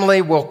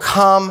family will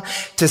come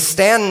to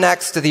stand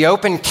next to the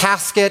open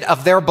casket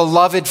of their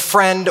beloved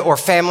friend or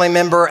family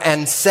member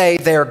and say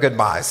their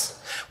goodbyes.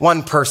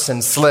 One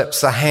person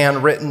slips a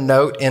handwritten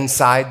note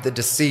inside the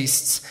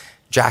deceased's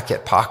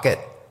jacket pocket.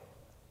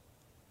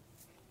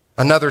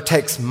 Another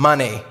takes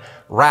money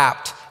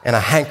wrapped in a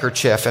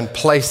handkerchief and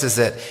places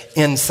it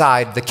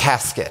inside the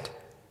casket.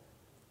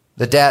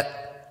 The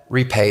debt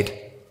repaid.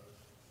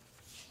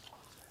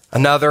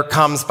 Another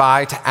comes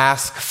by to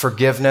ask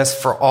forgiveness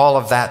for all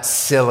of that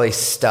silly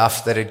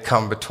stuff that had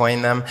come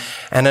between them.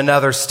 And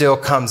another still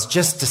comes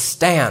just to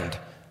stand,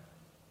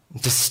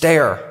 to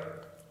stare,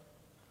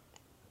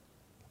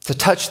 to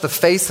touch the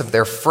face of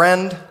their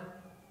friend,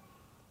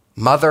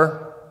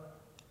 mother,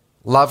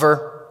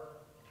 lover,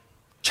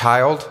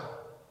 child,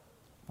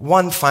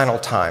 one final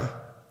time.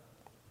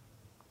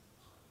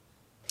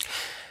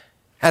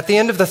 At the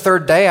end of the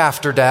 3rd day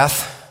after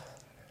death,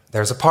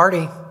 there's a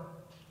party.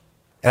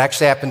 It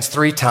actually happens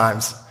 3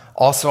 times,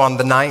 also on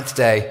the 9th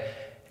day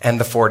and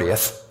the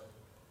 40th.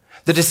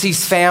 The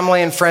deceased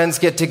family and friends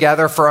get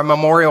together for a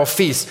memorial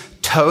feast.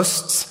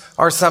 Toasts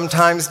are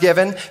sometimes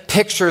given.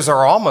 Pictures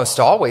are almost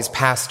always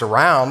passed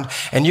around,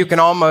 and you can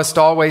almost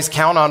always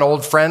count on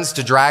old friends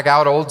to drag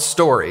out old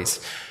stories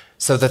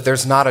so that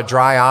there's not a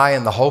dry eye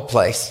in the whole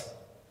place.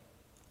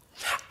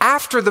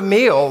 After the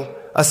meal,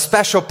 a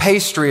special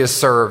pastry is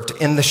served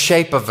in the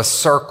shape of a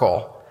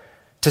circle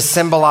to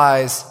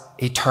symbolize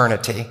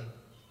eternity.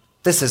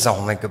 This is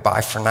only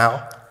goodbye for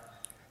now.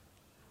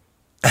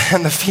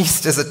 And the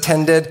feast is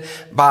attended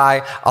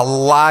by a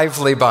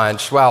lively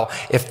bunch. Well,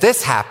 if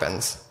this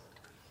happens,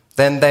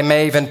 then they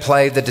may even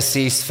play the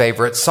deceased's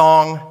favorite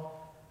song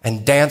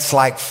and dance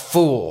like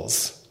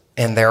fools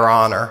in their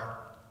honor.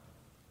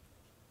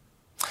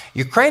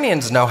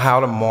 Ukrainians know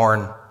how to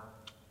mourn,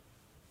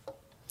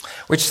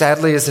 which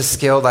sadly is a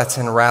skill that's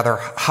in rather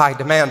high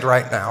demand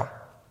right now.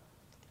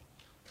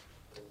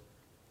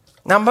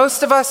 Now,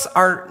 most of us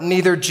are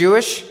neither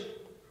Jewish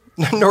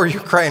nor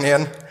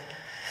Ukrainian,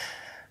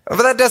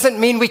 but that doesn't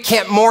mean we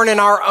can't mourn in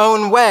our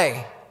own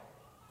way,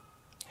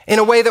 in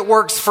a way that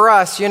works for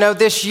us. You know,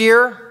 this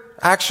year,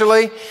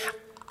 actually,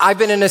 I've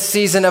been in a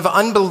season of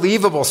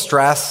unbelievable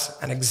stress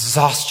and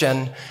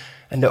exhaustion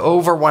and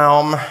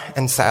overwhelm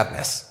and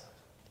sadness.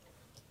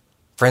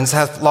 Friends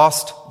have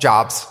lost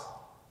jobs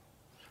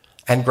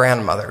and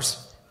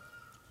grandmothers.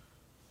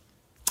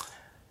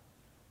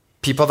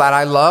 People that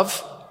I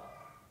love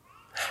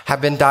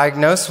have been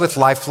diagnosed with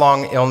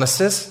lifelong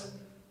illnesses,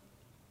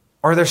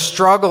 or they're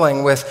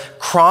struggling with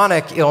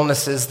chronic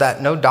illnesses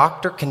that no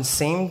doctor can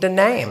seem to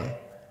name.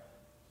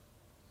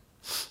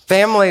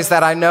 Families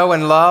that I know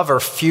and love are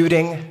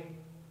feuding,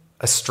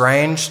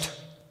 estranged.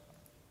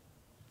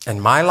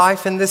 And my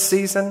life in this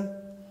season,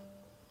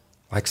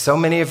 like so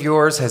many of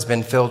yours, has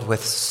been filled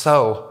with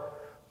so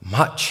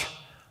much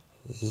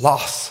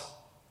loss.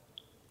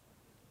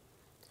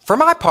 For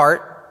my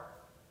part,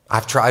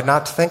 I've tried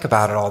not to think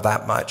about it all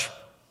that much.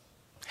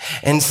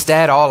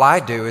 Instead, all I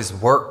do is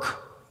work,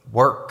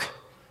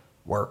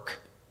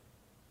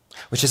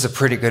 which is a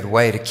pretty good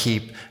way to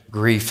keep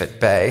grief at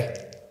bay,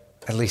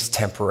 at least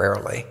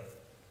temporarily.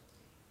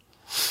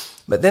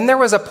 But then there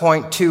was a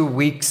point 2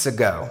 weeks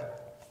ago.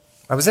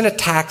 I was in a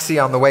taxi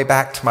on the way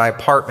back to my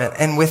apartment,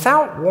 and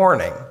without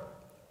warning,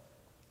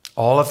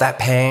 all of that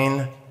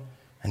pain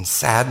and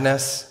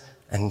sadness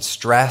and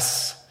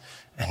stress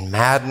and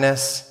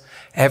madness,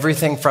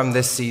 everything from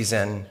this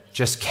season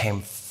just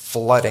came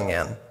flooding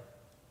in.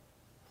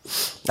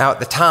 Now, at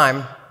the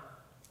time,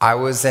 I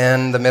was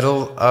in the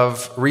middle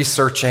of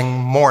researching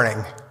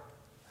mourning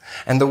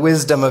and the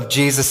wisdom of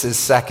Jesus'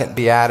 second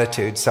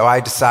beatitude. So I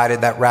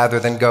decided that rather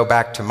than go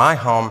back to my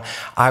home,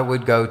 I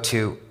would go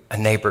to a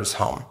neighbor's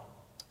home.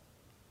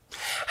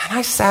 And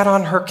I sat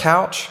on her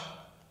couch,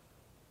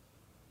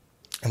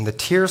 and the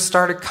tears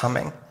started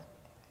coming.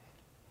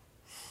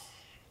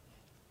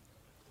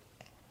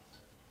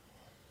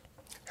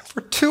 And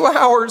for 2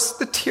 hours,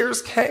 the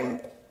tears came.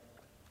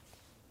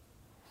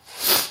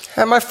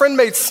 And my friend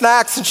made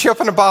snacks, and she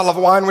opened a bottle of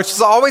wine, which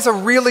is always a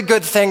really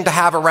good thing to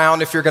have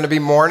around if you're going to be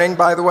mourning,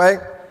 by the way.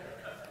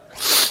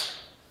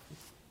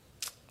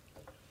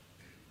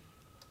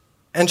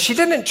 And she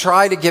didn't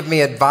try to give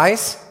me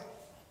advice.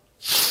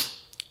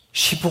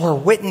 She bore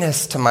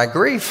witness to my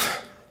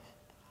grief.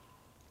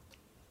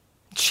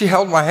 She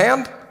held my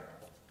hand.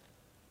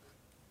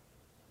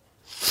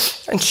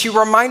 And she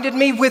reminded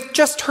me with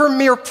just her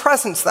mere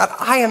presence that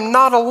I am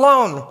not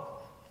alone.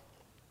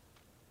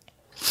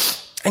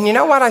 And you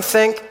know what I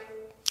think?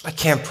 I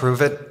can't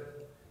prove it.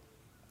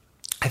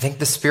 I think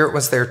the Spirit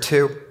was there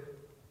too.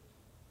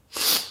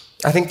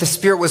 I think the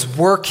Spirit was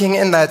working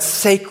in that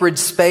sacred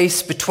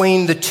space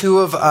between the two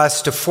of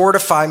us to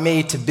fortify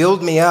me, to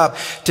build me up,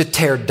 to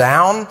tear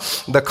down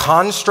the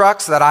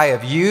constructs that I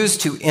have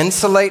used to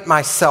insulate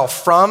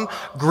myself from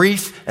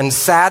grief and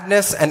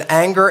sadness and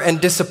anger and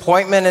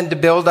disappointment, and to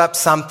build up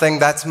something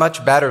that's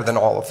much better than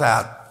all of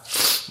that.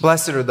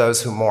 Blessed are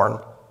those who mourn,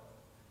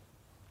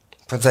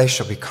 for they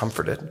shall be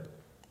comforted.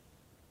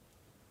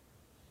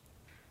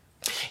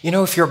 You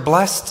know, if you're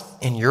blessed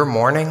in your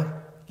mourning,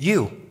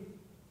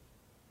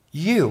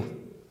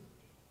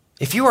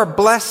 if you are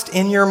blessed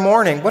in your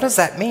mourning, what does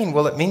that mean?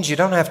 Well, it means you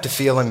don't have to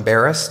feel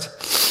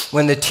embarrassed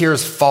when the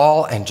tears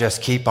fall and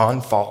just keep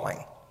on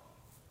falling.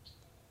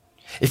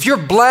 If you're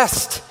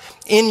blessed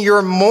in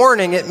your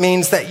mourning, it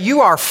means that you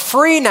are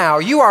free now.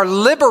 You are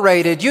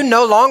liberated. You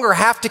no longer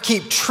have to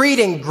keep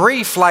treating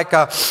grief like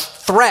a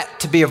threat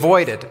to be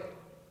avoided.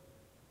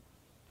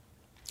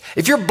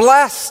 If you're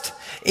blessed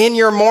in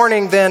your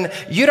mourning, then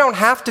you don't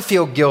have to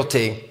feel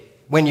guilty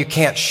when you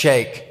can't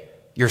shake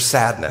your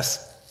sadness.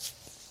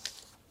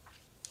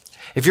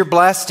 If you're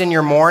blessed in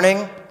your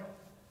mourning,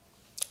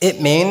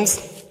 it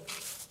means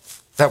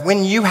that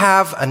when you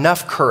have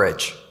enough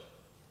courage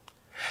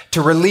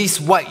to release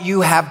what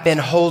you have been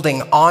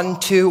holding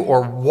onto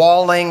or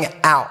walling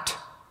out,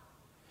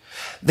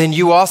 then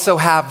you also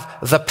have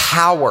the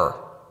power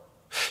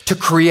to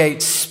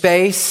create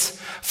space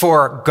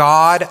for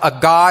God, a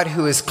God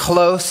who is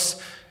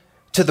close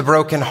to the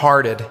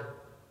brokenhearted,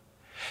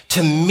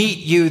 to meet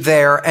you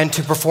there and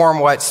to perform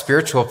what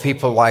spiritual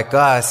people like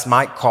us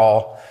might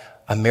call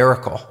a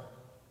miracle.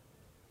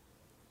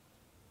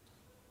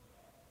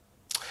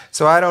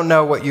 So I don't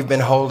know what you've been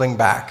holding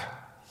back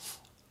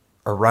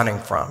or running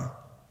from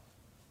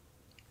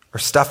or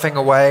stuffing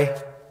away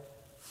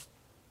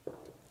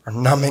or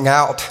numbing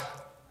out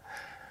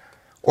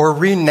or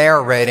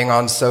re-narrating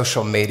on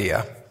social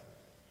media.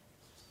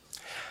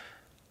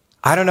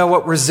 I don't know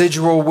what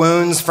residual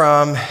wounds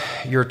from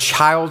your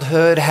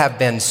childhood have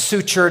been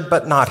sutured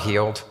but not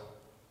healed.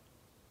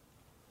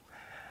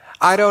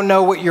 I don't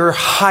know what you're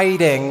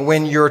hiding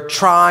when you're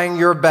trying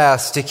your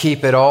best to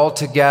keep it all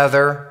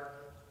together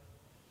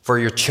for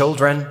your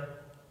children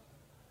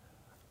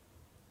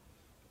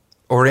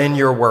or in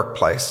your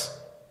workplace.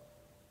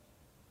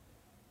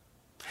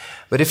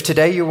 But if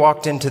today you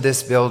walked into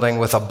this building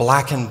with a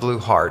black and blue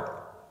heart,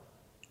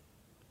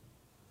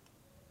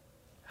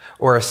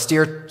 or a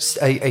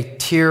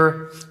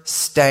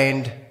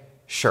tear-stained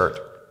shirt,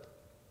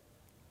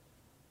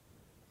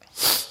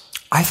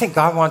 I think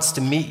God wants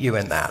to meet you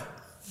in that.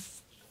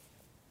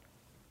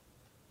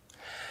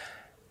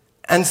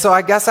 And so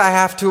I guess I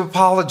have to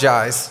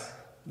apologize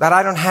that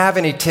I don't have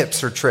any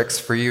tips or tricks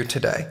for you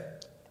today.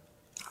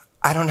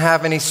 I don't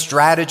have any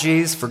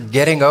strategies for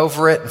getting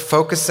over it and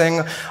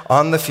focusing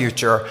on the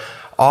future.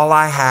 All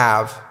I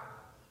have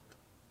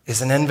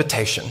is an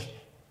invitation,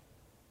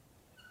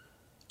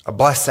 a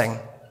blessing,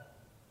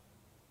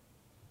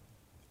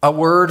 a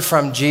word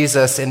from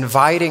Jesus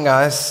inviting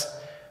us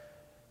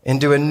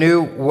into a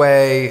new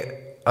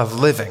way of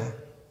living.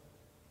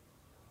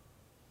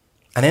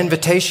 An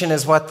invitation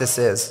is what this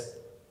is.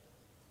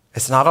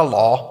 It's not a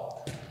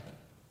law.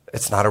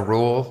 It's not a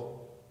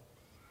rule.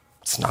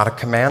 It's not a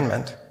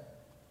commandment.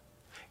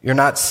 You're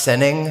not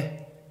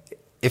sinning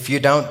if you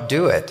don't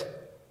do it,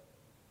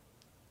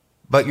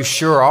 but you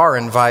sure are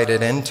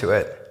invited into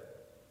it.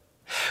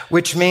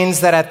 Which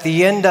means that at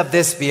the end of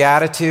this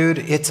beatitude,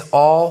 it's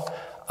all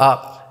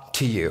up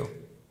to you.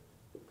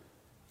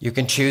 You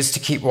can choose to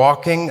keep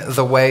walking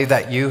the way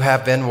that you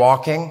have been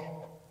walking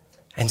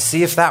and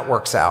see if that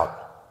works out.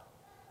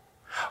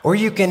 Or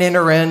you can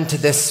enter into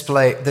this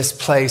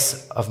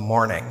place of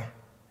mourning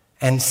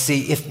and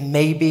see if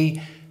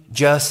maybe,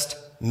 just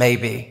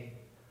maybe,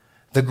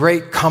 the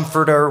great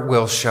Comforter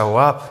will show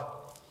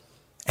up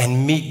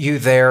and meet you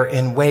there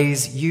in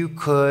ways you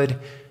could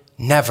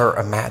never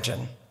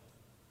imagine.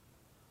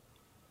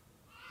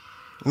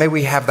 May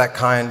we have that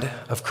kind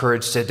of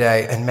courage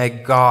today, and may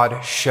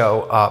God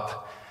show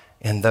up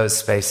in those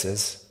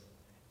spaces.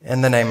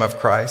 In the name of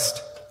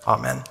Christ,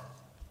 amen.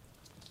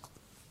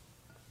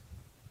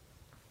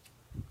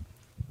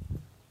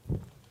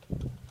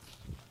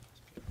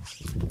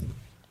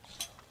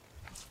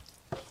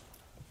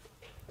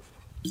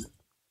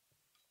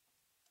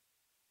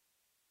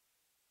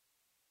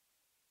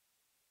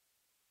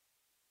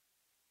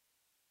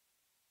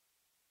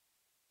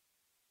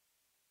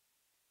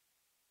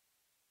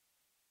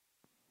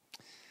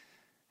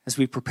 As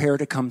we prepare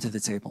to come to the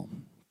table,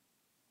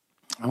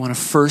 I want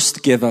to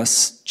first give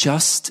us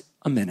just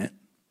a minute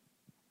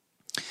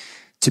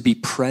to be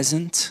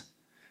present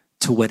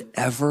to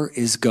whatever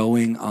is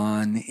going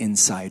on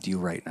inside you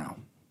right now.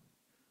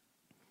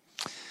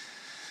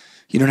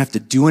 You don't have to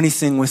do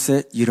anything with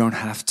it. You don't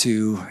have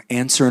to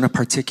answer in a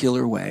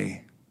particular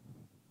way.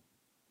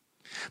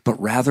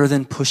 But rather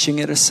than pushing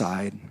it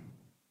aside,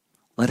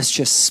 let us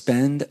just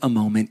spend a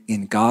moment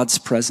in God's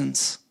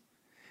presence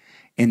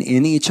and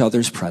in each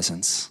other's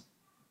presence,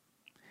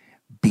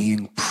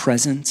 being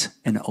present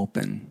and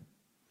open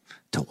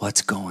to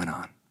what's going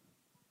on.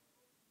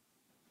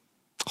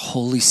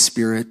 Holy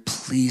Spirit,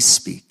 please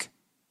speak.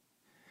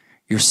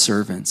 Your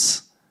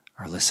servants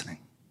are listening.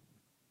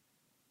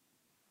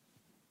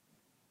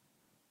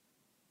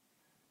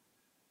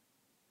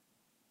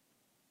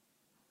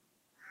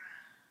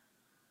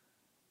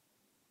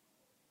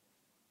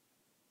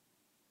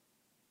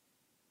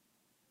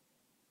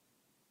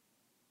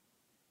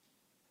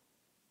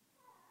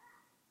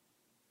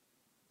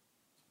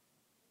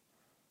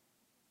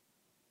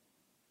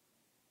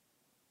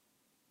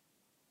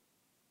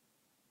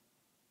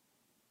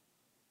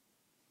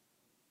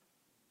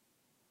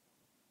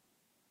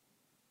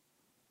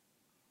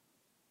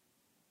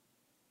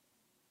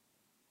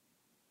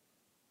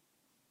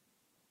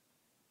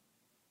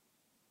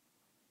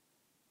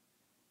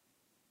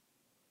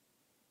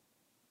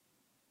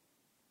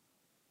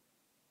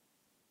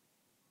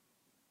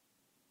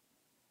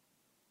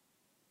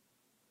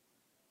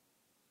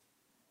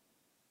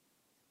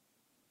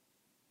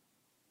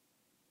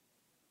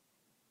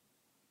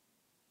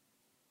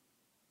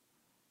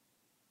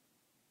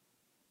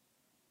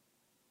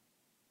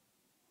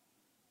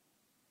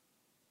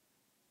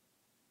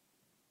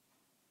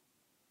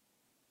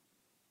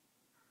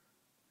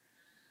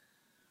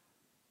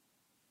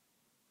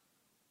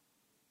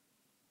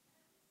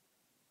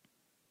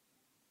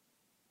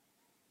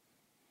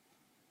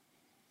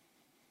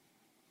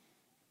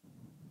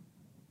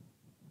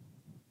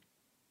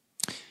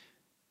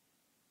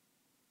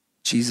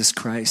 Jesus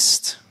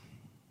Christ,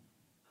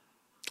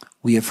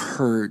 we have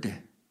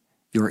heard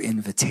your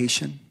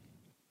invitation,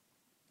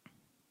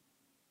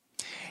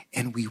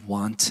 and we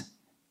want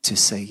to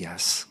say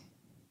yes.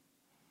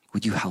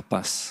 Would you help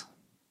us?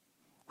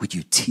 Would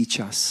you teach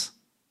us?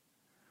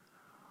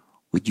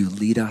 Would you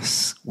lead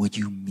us? Would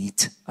you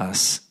meet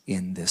us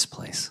in this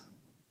place?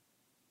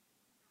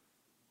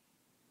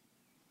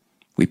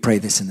 We pray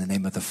this in the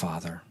name of the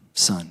Father,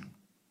 Son,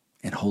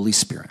 and Holy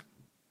Spirit.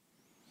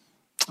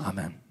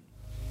 Amen.